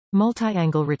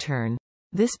Multi-angle return.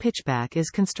 This pitchback is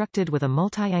constructed with a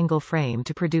multi-angle frame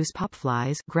to produce pop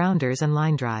flies, grounders and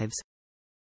line drives.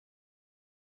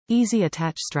 Easy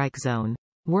attach strike zone.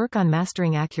 Work on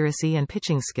mastering accuracy and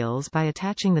pitching skills by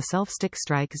attaching the self-stick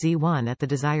strike Z1 at the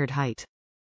desired height.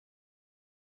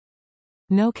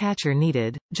 No catcher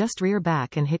needed, just rear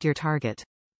back and hit your target.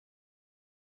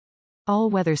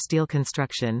 All-weather steel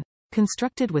construction.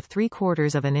 Constructed with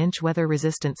 3/4 of an inch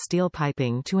weather-resistant steel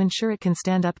piping to ensure it can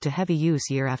stand up to heavy use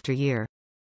year after year.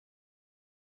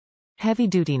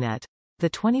 Heavy-duty net. The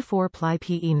 24-ply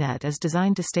PE net is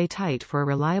designed to stay tight for a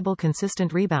reliable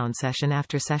consistent rebound session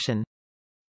after session.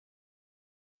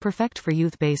 Perfect for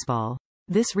youth baseball.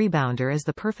 This rebounder is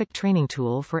the perfect training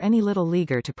tool for any little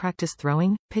leaguer to practice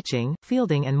throwing, pitching,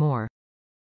 fielding and more.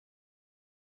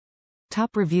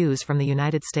 Top reviews from the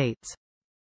United States.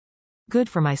 Good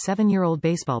for my 7-year-old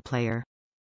baseball player.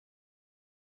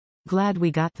 Glad we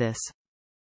got this.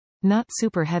 Not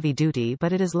super heavy duty,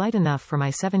 but it is light enough for my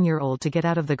 7-year-old to get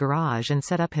out of the garage and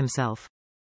set up himself.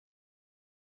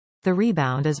 The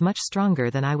rebound is much stronger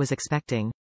than I was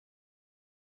expecting.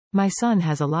 My son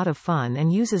has a lot of fun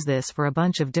and uses this for a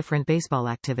bunch of different baseball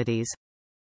activities.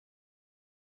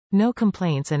 No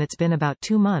complaints, and it's been about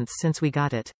 2 months since we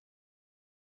got it.